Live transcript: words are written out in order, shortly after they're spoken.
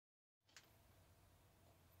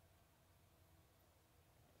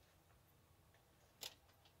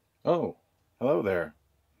Oh, hello there.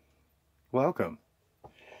 Welcome.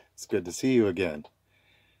 It's good to see you again.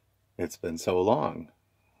 It's been so long.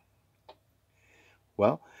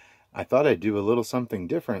 Well, I thought I'd do a little something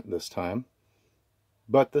different this time,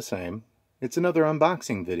 but the same. It's another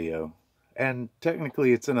unboxing video. And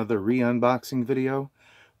technically it's another re-unboxing video,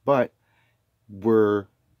 but we're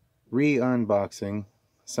re-unboxing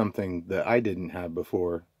something that I didn't have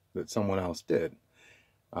before that someone else did.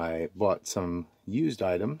 I bought some used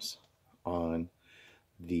items on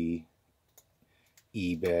the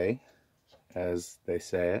eBay, as they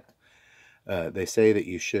say it. They say that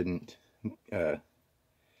you shouldn't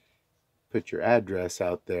put your address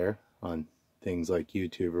out there on things like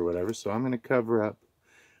YouTube or whatever, so I'm going to cover up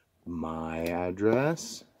my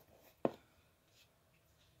address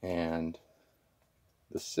and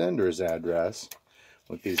the sender's address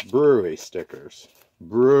with these brewery stickers.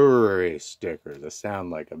 Brewery stickers. They sound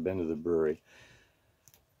like I've been to the brewery.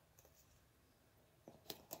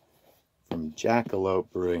 From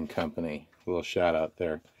Jackalope Brewing Company. A little shout out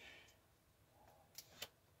there.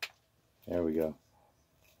 There we go.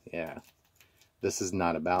 Yeah. This is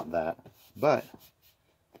not about that, but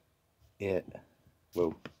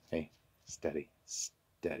whoa, hey, steady,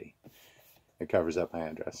 steady. It covers up my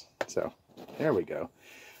address. So, there we go.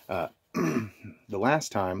 The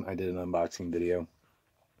last time I did an unboxing video,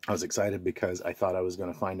 I was excited because I thought I was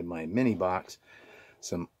going to find in my mini box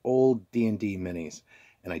some old D&D minis,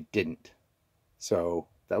 and I didn't. So,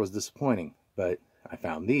 that was disappointing, but I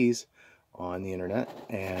found these on the internet,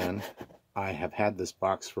 and I have had this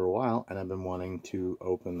box for a while, and I've been wanting to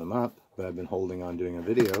open them up, but I've been holding on doing a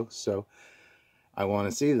video, so I want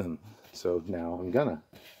to see them. So now I'm gonna.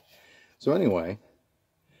 So anyway,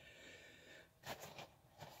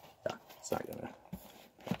 yeah, it's not gonna.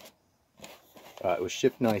 It was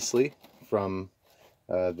shipped nicely from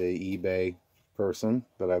the eBay person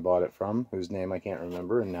that I bought it from, whose name I can't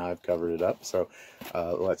remember, and now I've covered it up. So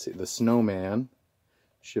let's see. The Snowman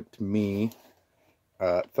shipped me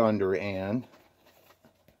Thunder and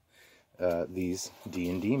these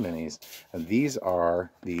D&D minis. And these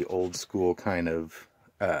are the old school kind of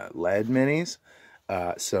lead minis.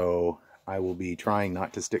 So I will be trying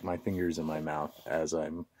not to stick my fingers in my mouth as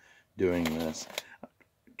I'm doing this.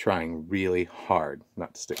 Trying really hard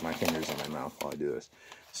not to stick my fingers in my mouth while I do this.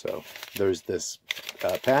 So there's this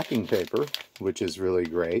packing paper, which is really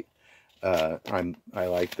great. I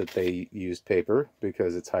like that they used paper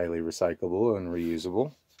because it's highly recyclable and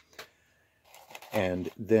reusable. And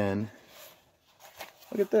then,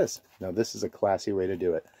 look at this. Now this is a classy way to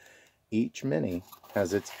do it. Each mini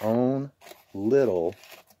has its own little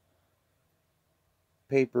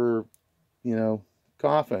paper,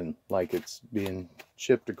 coffin, like it's being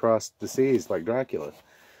shipped across the seas like Dracula.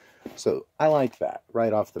 So I like that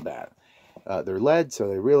right off the bat. They're lead, so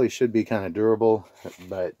they really should be kind of durable,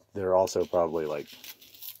 but they're also probably like,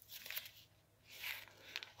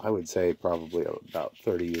 I would say probably about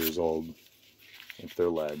 30 years old if they're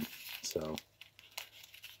lead. So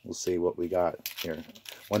we'll see what we got here.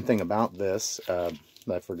 One thing about this that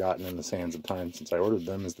I've forgotten in the sands of time since I ordered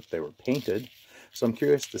them is that they were painted. So I'm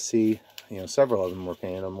curious to see, several of them were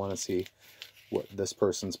painted. I want to see what this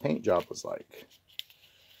person's paint job was like.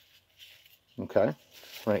 Okay,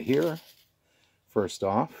 right here, first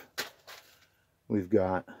off, we've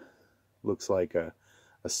got, looks like a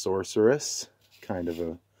sorceress, kind of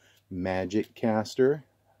a magic caster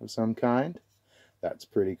of some kind. That's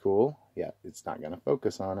pretty cool. Yeah, it's not going to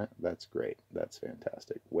focus on it. That's great. That's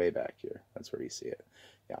fantastic. Way back here. That's where you see it.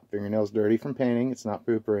 Yeah, fingernails dirty from painting. It's not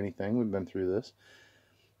poop or anything. We've been through this.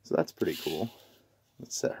 So that's pretty cool.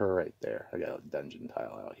 Let's set her right there. I got a dungeon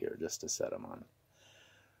tile out here just to set them on.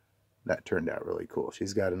 That turned out really cool.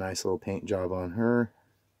 She's got a nice little paint job on her.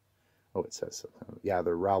 Oh, it says something. Yeah,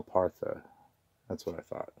 they're Ral Partha. That's what I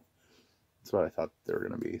thought. That's what I thought they were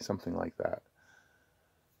going to be. Something like that.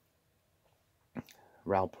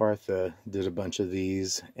 Ral Partha did a bunch of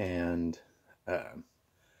these, and I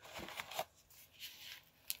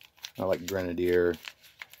like Grenadier. I'm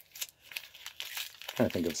trying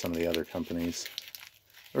to think of some of the other companies.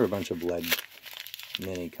 There were a bunch of lead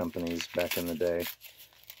mini companies back in the day.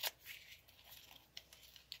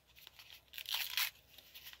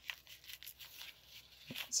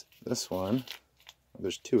 This one,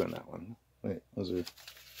 there's two in that one. Wait, those are,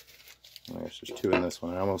 I guess there's two in this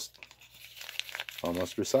one. I almost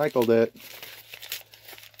recycled it.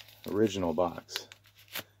 Original box.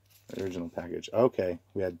 Original package. Okay,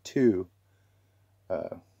 we had two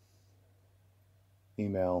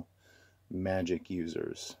email magic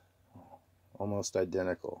users. Almost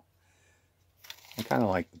identical. I kind of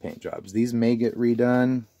like the paint jobs. These may get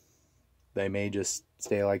redone. they may just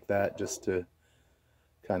stay like that just to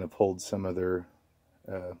kind of hold some of their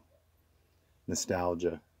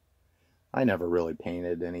nostalgia. I never really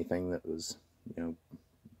painted anything that was, you know,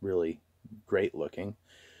 really great looking.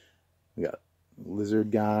 We got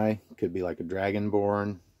lizard guy, could be like a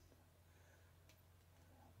dragonborn.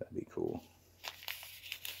 That'd be cool.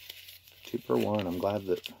 2 for 1. I'm glad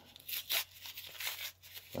that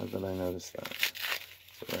I noticed that.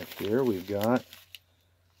 So right here we've got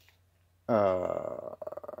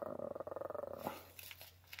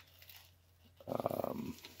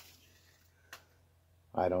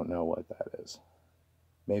I don't know what that is.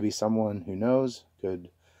 Maybe someone who knows could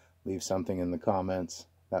leave something in the comments.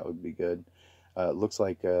 That would be good. It looks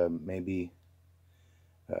like maybe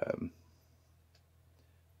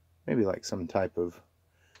like some type of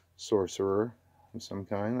sorcerer of some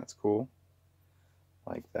kind. That's cool.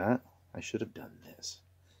 Like that. I should have done this,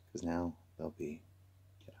 because now they'll be,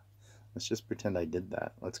 yeah. Let's just pretend I did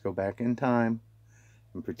that. Let's go back in time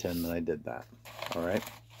and pretend that I did that. All right.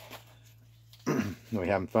 Are we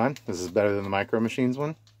having fun? This is better than the Micro Machines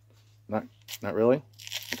one? Not really?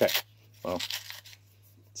 Okay. Well,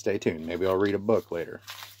 stay tuned. Maybe I'll read a book later.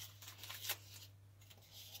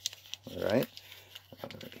 All right.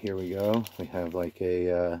 Here we go. We have like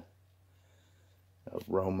a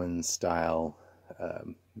Roman style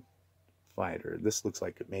fighter. This looks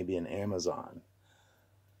like maybe an Amazon.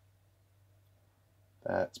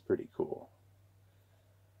 That's pretty cool.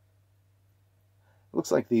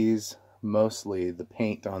 Looks like these, mostly the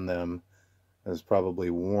paint on them is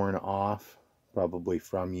probably worn off, probably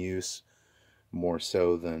from use, more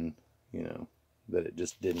so than, you know, that it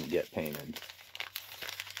just didn't get painted.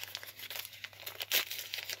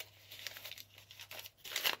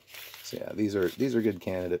 So yeah, these are good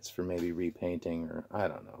candidates for maybe repainting, or I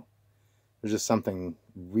don't know. There's just something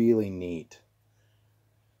really neat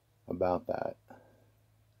about that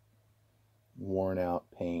worn out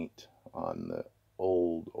paint on the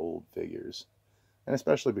old figures. And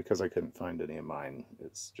especially because I couldn't find any of mine.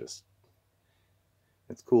 It's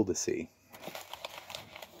cool to see.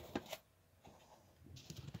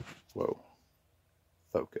 Whoa.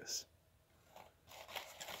 Focus.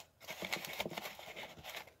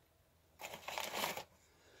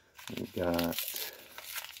 We got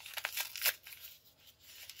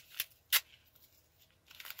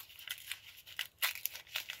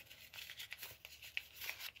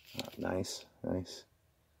nice.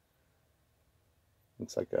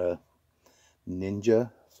 Looks like a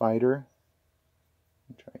ninja fighter.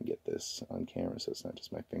 I'm trying to get this on camera so it's not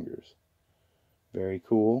just my fingers. Very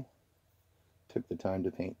cool. Took the time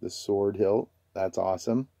to paint the sword hilt. That's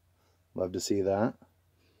awesome. Love to see that.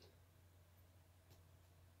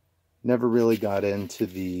 Never really got into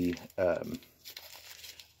the, I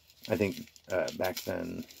think back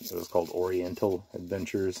then it was called Oriental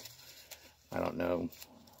Adventures. I don't know.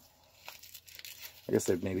 I guess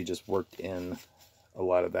they've maybe just worked in a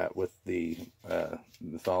lot of that with the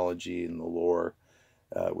mythology and the lore,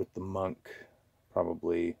 with the monk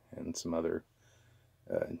probably, and some other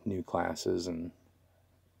new classes and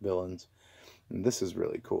villains. And this is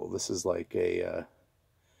really cool. This is like a,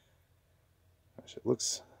 gosh, it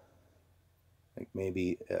looks like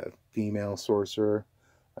maybe a female sorcerer,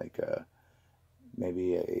 like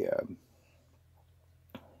maybe a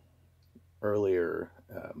earlier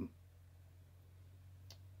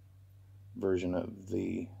version of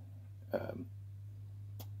the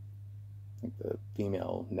like the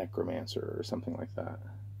female necromancer or something like that.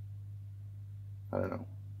 I don't know.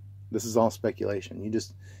 This is all speculation. You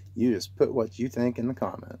just put what you think in the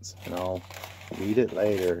comments, and I'll read it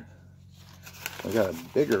later. We got a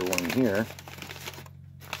bigger one here.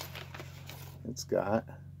 It's got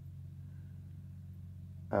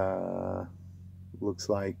looks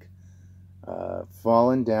like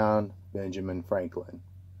fallen down Benjamin Franklin.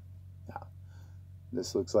 Now,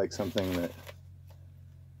 this looks like something that,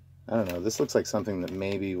 I don't know, this looks like something that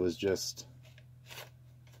maybe was just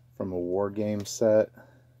from a war game set.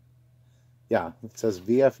 Yeah, it says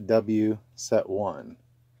VFW set 1.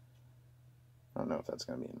 I don't know if that's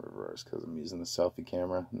going to be in reverse because I'm using the selfie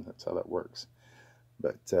camera, and that's how that works.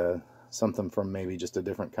 But something from maybe just a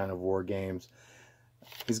different kind of war games.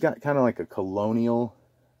 He's got kind of like a colonial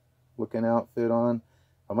looking outfit on.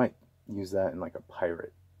 I might use that in like a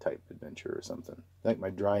pirate type adventure or something. I think my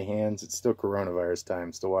dry hands, it's still coronavirus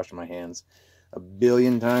time, still washing my hands a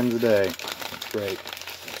billion times a day. That's great.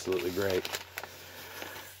 Absolutely great.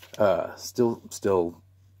 Still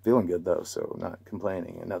feeling good though, so not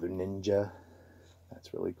complaining. Another ninja.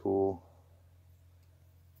 That's really cool.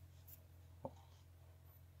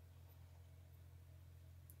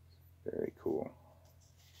 Very cool.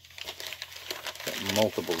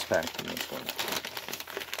 multiples packed in this one.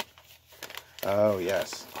 Oh,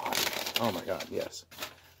 yes. Oh my god, yes.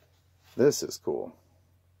 This is cool.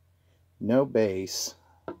 No base.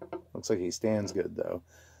 Looks like he stands good, though.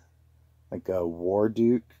 Like a War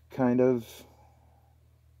Duke kind of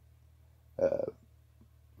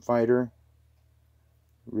fighter.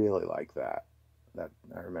 Really like that.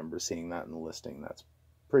 I remember seeing that in the listing. That's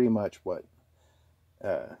pretty much what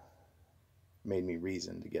made me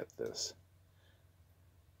reason to get this.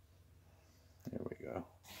 There we go.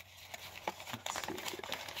 Let's see here.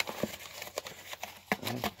 I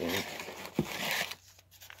think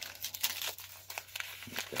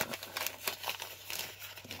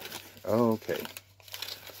okay.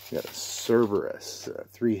 We got a Cerberus, a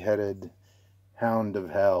three-headed hound of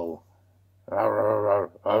hell.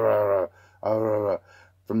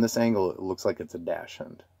 From this angle, it looks like it's a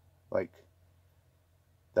dachshund. Like,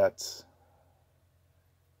 that's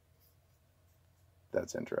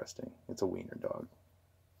interesting. It's a wiener dog.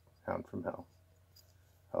 Hound from hell.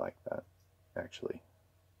 I like that, actually.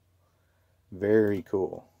 Very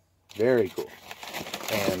cool. Very cool.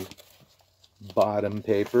 And bottom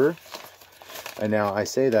paper. And now I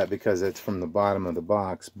say that because it's from the bottom of the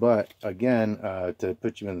box, but again, to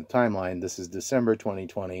put you in the timeline, this is December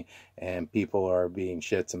 2020, and people are being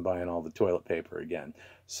shits and buying all the toilet paper again.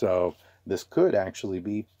 So this could actually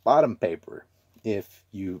be bottom paper if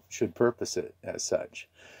you should purpose it as such.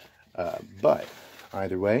 But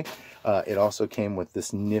either way, it also came with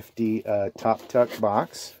this nifty top tuck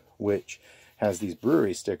box, which has these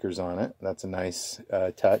brewery stickers on it. That's a nice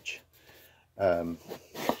touch.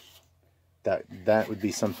 That would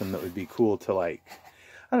be something that would be cool to, like,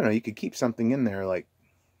 I don't know, you could keep something in there like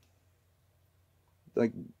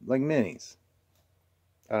minis.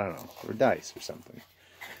 I don't know, or dice or something.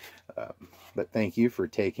 But thank you for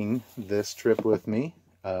taking this trip with me,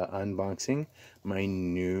 unboxing my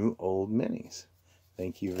new old minis.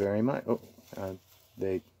 Thank you very much. Oh,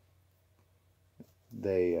 they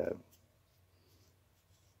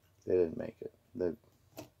didn't make it.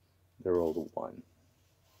 They rolled a 1.